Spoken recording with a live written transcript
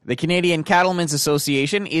The Canadian Cattlemen's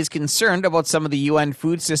Association is concerned about some of the UN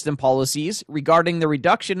food system policies regarding the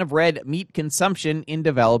reduction of red meat consumption in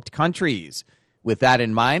developed countries. With that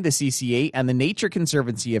in mind, the CCA and the Nature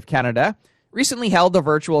Conservancy of Canada recently held a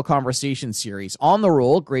virtual conversation series on the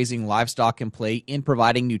role grazing livestock can play in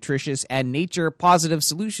providing nutritious and nature-positive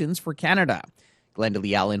solutions for Canada.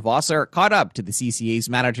 Glendalee Allen Vossler caught up to the CCA's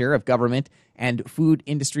Manager of Government and Food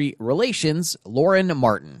Industry Relations, Lauren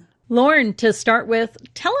Martin. Lauren, to start with,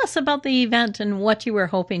 tell us about the event and what you were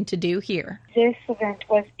hoping to do here. This event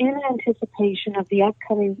was in anticipation of the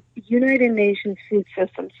upcoming United Nations Food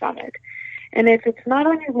System Summit. And if it's not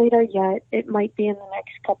on your radar yet, it might be in the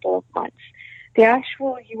next couple of months. The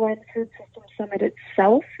actual UN Food System Summit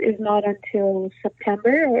itself is not until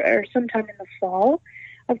September or sometime in the fall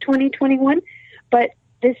of 2021. But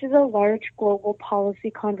this is a large global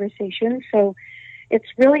policy conversation, so it's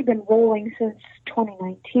really been rolling since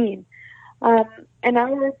 2019. And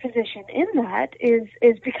our position in that is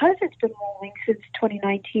because it's been rolling since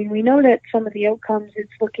 2019, we know that some of the outcomes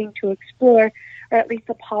it's looking to explore, or at least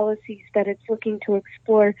the policies that it's looking to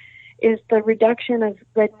explore, is the reduction of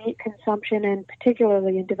red meat consumption, and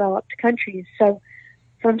particularly in developed countries. So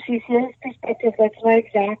from CCA's perspective, that's not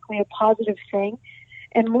exactly a positive thing.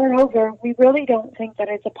 And moreover, we really don't think that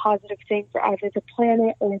it's a positive thing for either the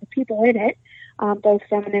planet or the people in it, both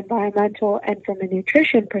from an environmental and from a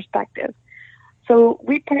nutrition perspective. So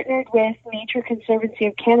we partnered with Nature Conservancy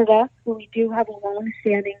of Canada, who we do have a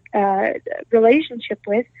long-standing relationship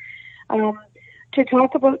with, to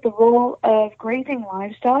talk about the role of grazing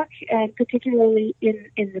livestock, and particularly in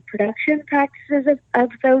the production practices of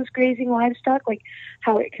those grazing livestock, like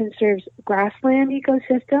how it conserves grassland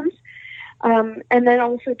ecosystems. And then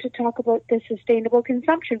also to talk about the sustainable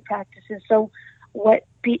consumption practices. So what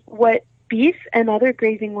beef and other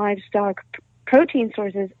grazing livestock protein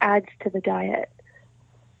sources adds to the diet.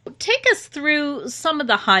 Take us through some of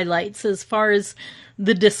the highlights as far as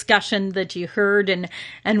the discussion that you heard and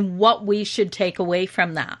what we should take away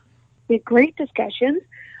from that. We had great discussions,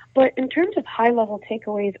 but in terms of high-level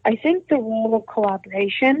takeaways, I think the role of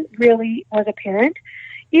collaboration really was apparent.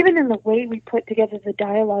 Even in the way we put together the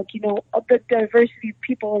dialogue, of the diversity of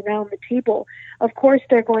people around the table, of course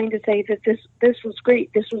they're going to say that this was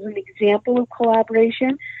great. This was an example of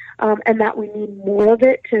collaboration, and that we need more of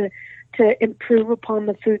it to improve upon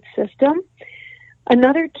the food system.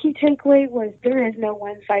 Another key takeaway was there is no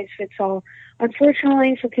one-size-fits-all.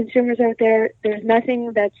 Unfortunately, for consumers out there, there's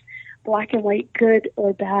nothing that's black and white, good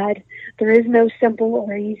or bad. There is no simple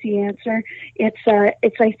or easy answer. It's I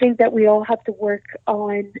think that we all have to work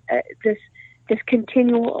on this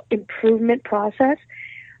continual improvement process,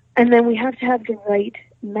 and then we have to have the right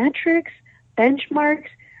metrics, benchmarks,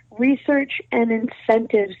 research, and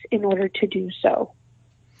incentives in order to do so.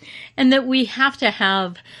 And that we have to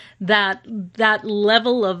have that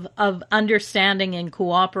level of understanding and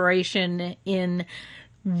cooperation in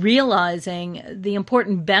realizing the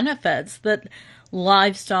important benefits that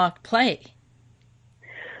livestock play.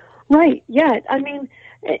 Right, yeah. I mean,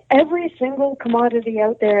 every single commodity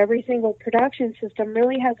out there, every single production system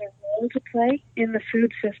really has a role to play in the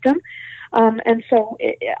food system. And so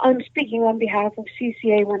I'm speaking on behalf of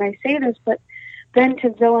CCA when I say this, but then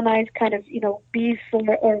to villainize kind of, beef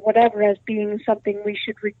or whatever as being something we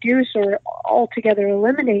should reduce or altogether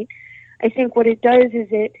eliminate, I think what it does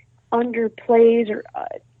is it underplays or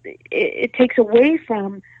it takes away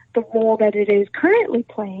from the role that it is currently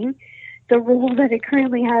playing, the role that it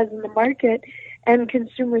currently has in the market, and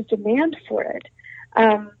consumers' demand for it.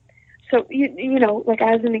 So, like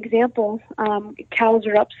as an example, cows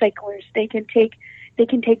are upcyclers. They can take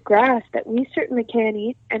grass that we certainly can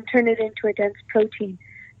eat and turn it into a dense protein.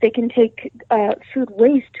 They can take food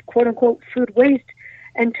waste, quote unquote food waste,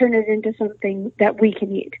 and turn it into something that we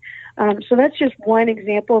can eat. So that's just one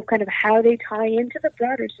example of kind of how they tie into the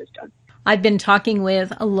broader system. I've been talking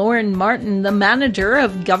with Lauren Martin, the Manager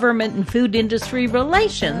of Government and Food Industry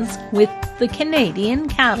Relations with the Canadian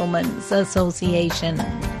Cattlemen's Association.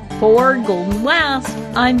 For Golden West,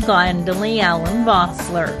 I'm Glendalee Allen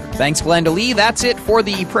Vossler. Thanks, Glendalee. That's it for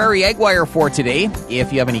the Prairie Egg Wire for today.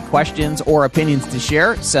 If you have any questions or opinions to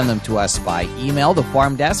share, send them to us by email,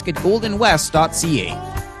 thefarmdesk@goldenwest.ca.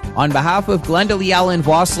 On behalf of Glendalee Allen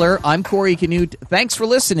Vossler, I'm Corey Canute. Thanks for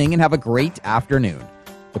listening and have a great afternoon.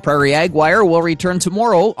 The Prairie Egg Wire will return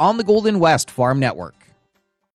tomorrow on the Golden West Farm Network.